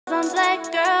some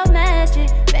black girl magic.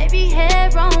 Baby hair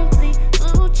on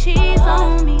fleek, blue cheese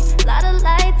on me, lot of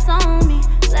lights on me.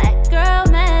 Black girl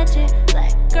magic,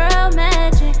 black girl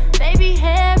magic. Baby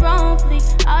hair on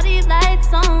fleek, all these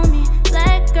lights on me.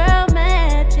 Black girl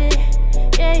magic,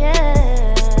 yeah,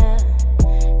 yeah,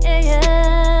 yeah,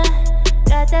 yeah.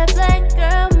 Got that black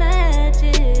girl magic.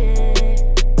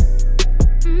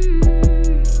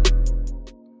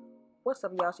 What's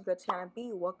up, y'all? It's your girl Tiyonna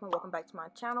B. Welcome back to my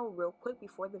channel. Real quick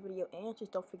before the video ends,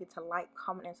 just don't forget to like,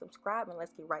 comment, and subscribe, and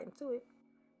let's get right into it.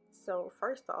 So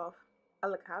first off, I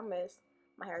look a hot mess.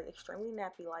 My hair is extremely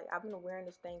nappy. Like, I've been wearing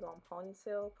this thing on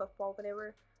ponytail, puffball,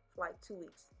 whatever, for like 2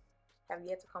 weeks. Have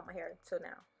yet to comb my hair until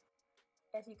now.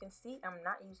 As you can see, I'm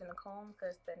not using a comb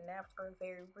because the naps are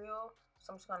very real.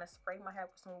 So I'm just gonna spray my hair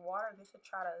with some water just to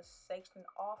try to section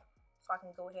it off so I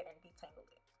can go ahead and detangle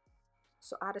it.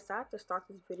 So I decided to start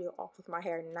this video off with my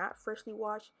hair not freshly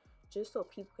washed, just so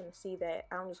people can see that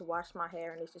I don't just wash my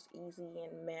hair and it's just easy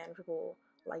and manageable.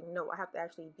 Like, no, I have to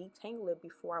actually detangle it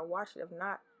before I wash it. If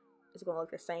not, it's gonna look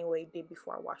the same way it did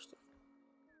before I washed it.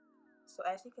 So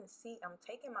as you can see, I'm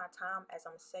taking my time as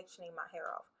I'm sectioning my hair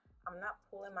off. I'm not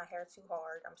pulling my hair too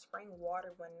hard. I'm spraying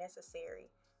water when necessary,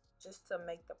 just to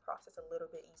make the process a little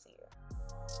bit easier.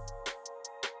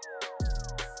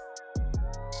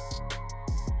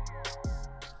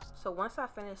 So once I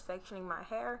finish sectioning my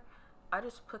hair, I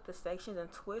just put the sections in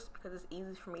twists because it's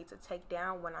easy for me to take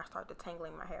down when I start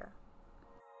detangling my hair.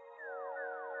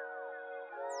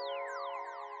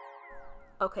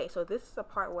 Okay, so this is the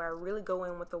part where I really go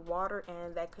in with the water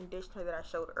and that conditioner that I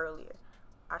showed earlier.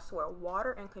 I swear,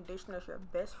 water and conditioner is your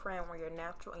best friend when you're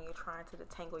natural and you're trying to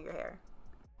detangle your hair.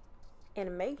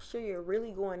 And make sure you're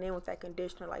really going in with that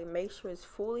conditioner. Like, make sure it's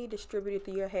fully distributed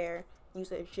through your hair.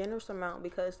 Use a generous amount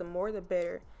because the more the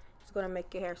better. It's going to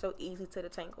make your hair so easy to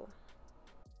detangle.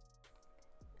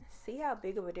 See how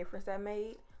big of a difference that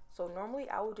made? So normally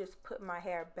I would just put my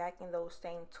hair back in those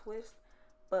same twists,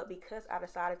 but because I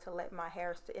decided to let my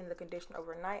hair sit in the conditioner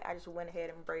overnight, I just went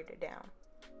ahead and braided it down.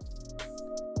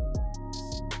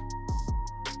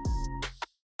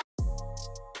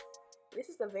 This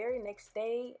is the very next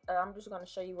day. I'm just going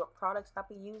to show you what products I'll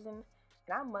be using,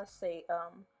 and I must say,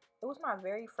 it was my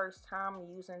very first time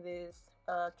using this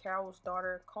Carol's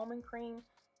Daughter combing cream,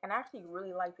 and I actually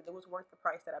really liked it. It was worth the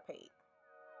price that I paid.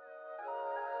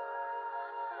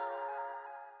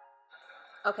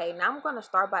 Okay, now I'm going to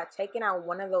start by taking out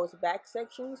one of those back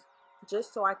sections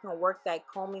just so I can work that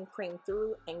combing cream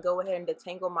through and go ahead and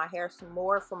detangle my hair some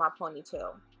more for my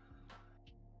ponytail.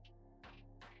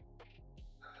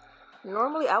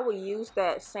 Normally I would use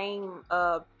that same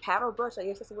paddle brush, I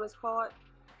guess that's what it's called,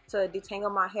 to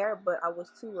detangle my hair, but I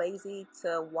was too lazy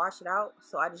to wash it out,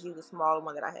 so I just used a smaller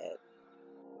one that I had.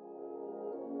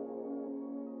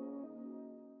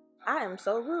 I am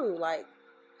so rude. Like,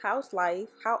 how's life?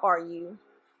 How are you?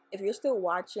 If you're still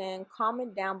watching,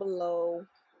 comment down below.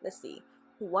 Let's see,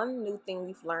 one new thing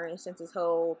we've learned since this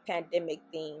whole pandemic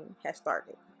thing has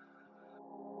started.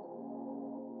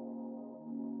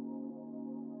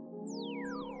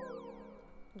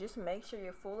 Just make sure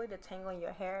you're fully detangling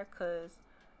your hair, because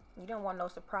you don't want no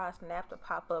surprise nap to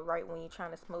pop up right when you're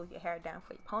trying to smooth your hair down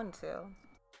for your ponytail.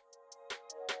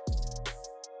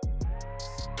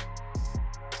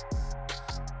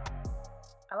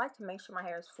 I like to make sure my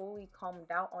hair is fully combed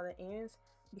out on the ends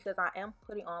because I am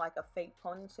putting on like a fake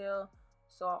ponytail,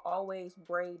 so I always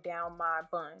braid down my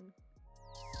bun.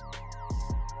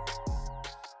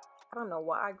 I don't know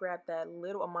why I grabbed that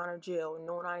little amount of gel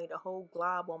knowing I need a whole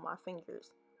glob on my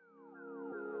fingers.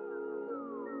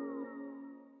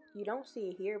 You don't see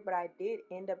it here, but I did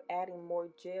end up adding more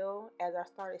gel as I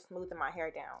started smoothing my hair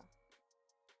down.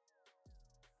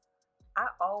 I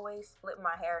always split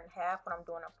my hair in half when I'm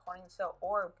doing a ponytail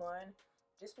or a bun,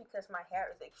 just because my hair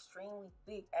is extremely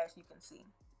thick, as you can see.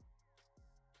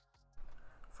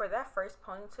 For that first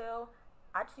ponytail,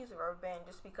 I just use a rubber band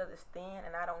just because it's thin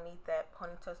and I don't need that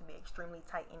ponytail to be extremely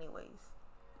tight anyways.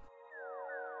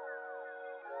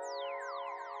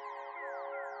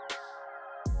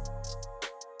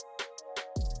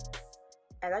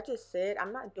 As I just said,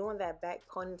 I'm not doing that back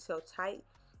ponytail tight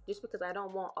just because I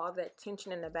don't want all that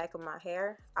tension in the back of my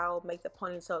hair. I'll make the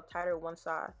ponytail tighter once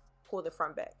I pull the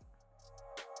front back.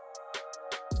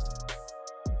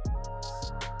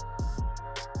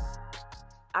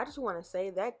 I just want to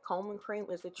say that combing cream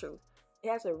is the truth.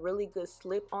 It has a really good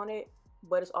slip on it,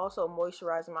 but it's also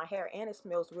moisturizing my hair and it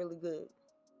smells really good.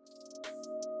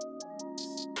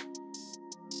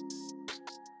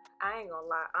 I ain't gonna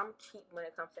lie, I'm cheap when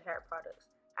it comes to hair products.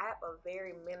 I have a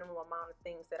very minimal amount of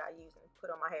things that I use and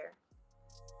put on my hair.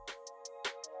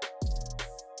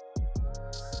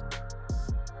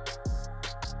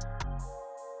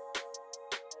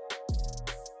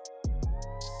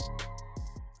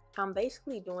 I'm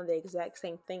basically doing the exact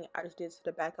same thing I just did to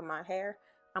the back of my hair.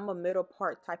 I'm a middle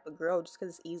part type of girl just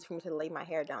because it's easy for me to lay my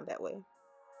hair down that way.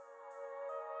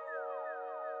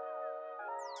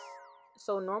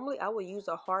 So normally I would use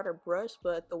a harder brush,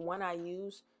 but the one I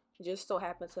use just so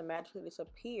happens to magically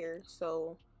disappear.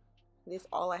 So this is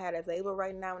all I had available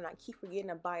right now, and I keep forgetting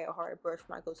to buy a harder brush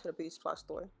when I go to the beauty supply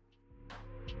store.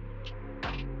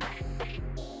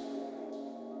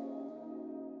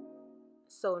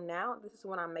 So now this is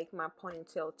when I make my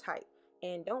ponytail tight.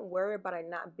 And don't worry about it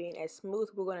not being as smooth.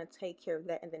 We're going to take care of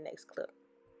that in the next clip.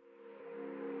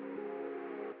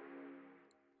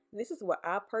 This is what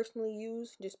I personally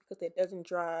use just because it doesn't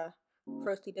dry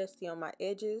crusty dusty on my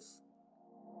edges.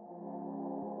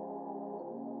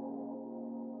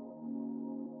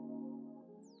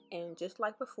 And just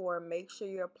like before, make sure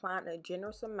you're applying a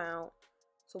generous amount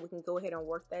so we can go ahead and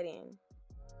work that in.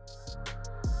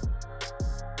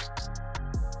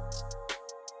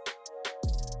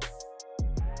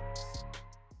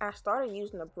 I started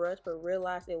using a brush but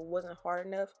realized it wasn't hard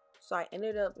enough, so I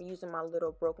ended up using my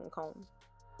little broken comb.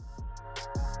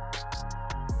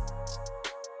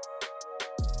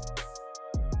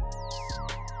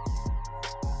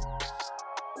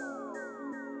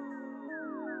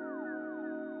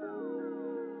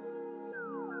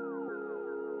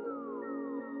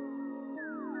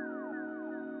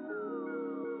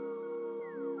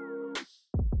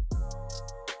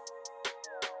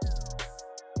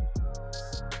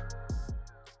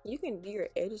 You can do your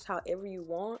edges however you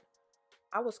want.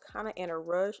 I was kind of in a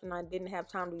rush and I didn't have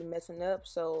time to be messing up,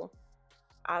 so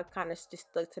I kind of just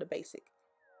stuck to the basic.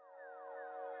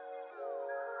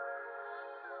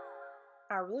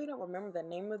 I really don't remember the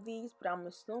name of these, but I'm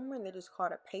assuming they're just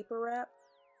called a paper wrap.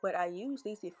 But I use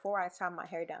these before I tie my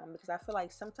hair down because I feel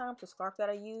like sometimes the scarf that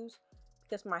I use,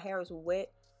 because my hair is wet,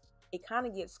 it kind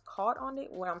of gets caught on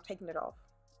it when I'm taking it off.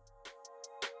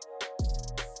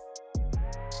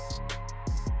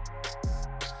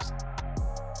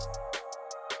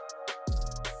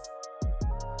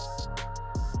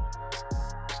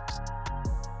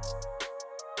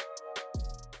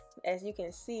 As you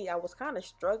can see, I was kind of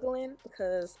struggling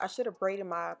because I should have braided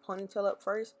my ponytail up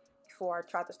first before I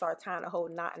tried to start tying a whole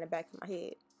knot in the back of my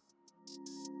head.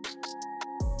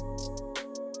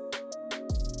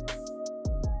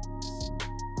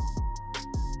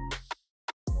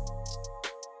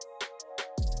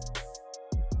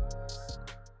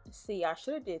 See, I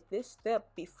should have did this step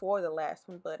before the last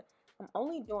one, but I'm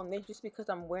only doing this just because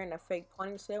I'm wearing a fake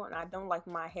ponytail and I don't like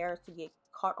my hair to get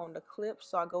caught on the clip,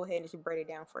 so I'll go ahead and just braid it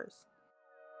down first.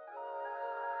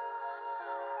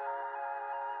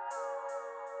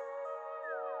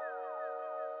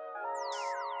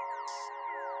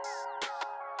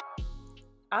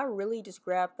 I really just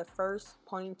grabbed the first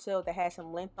ponytail that had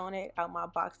some length on it out my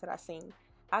box that I seen.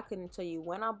 I couldn't tell you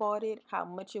when I bought it, how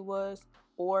much it was,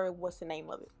 or what's the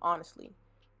name of it, honestly.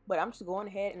 But I'm just going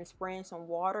ahead and spraying some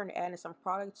water and adding some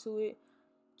product to it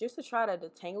just to try to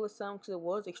detangle it some because it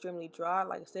was extremely dry.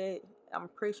 Like I said, I'm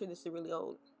pretty sure this is really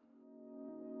old.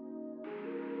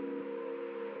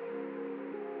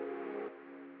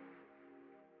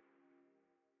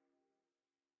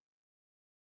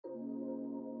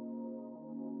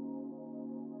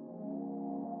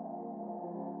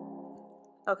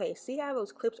 Okay, see how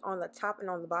those clips are on the top and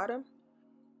on the bottom?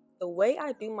 The way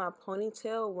I do my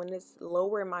ponytail when it's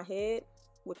lower in my head,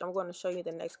 which I'm going to show you in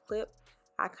the next clip,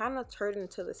 I kind of turn it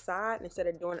to the side instead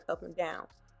of doing it up and down.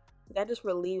 That just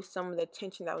relieves some of the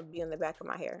tension that would be on the back of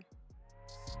my hair.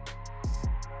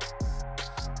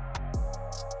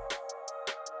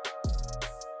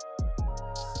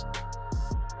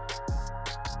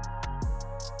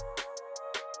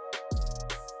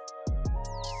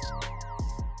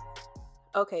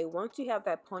 Okay, once you have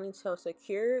that ponytail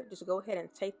secured, just go ahead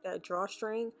and take that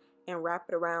drawstring and wrap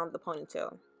it around the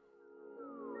ponytail.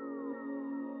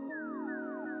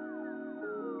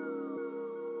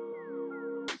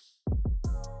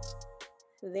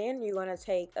 Then you're going to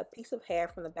take a piece of hair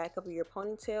from the back of your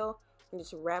ponytail and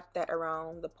just wrap that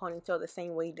around the ponytail the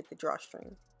same way you did the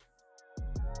drawstring.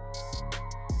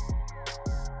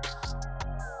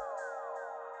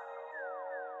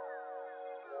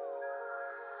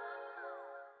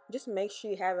 Just make sure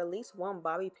you have at least one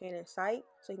bobby pin in sight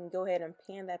so you can go ahead and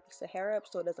pin that piece of hair up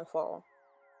so it doesn't fall.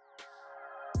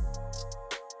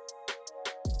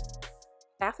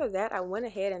 After that, I went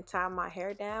ahead and tied my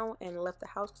hair down and left the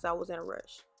house because I was in a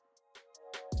rush.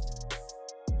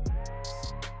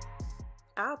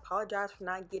 I apologize for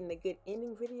not getting a good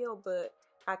ending video, but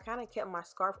I kind of kept my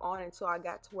scarf on until I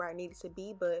got to where I needed to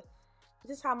be. But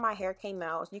this is how my hair came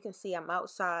out. As you can see, I'm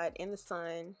outside in the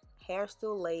sun, hair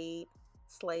still laid,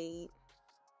 slayed.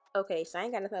 Okay, so I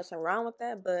ain't got nothing else wrong with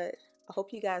that, but I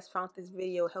hope you guys found this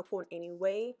video helpful in any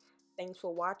way. Thanks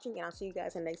for watching, and I'll see you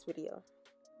guys in the next video.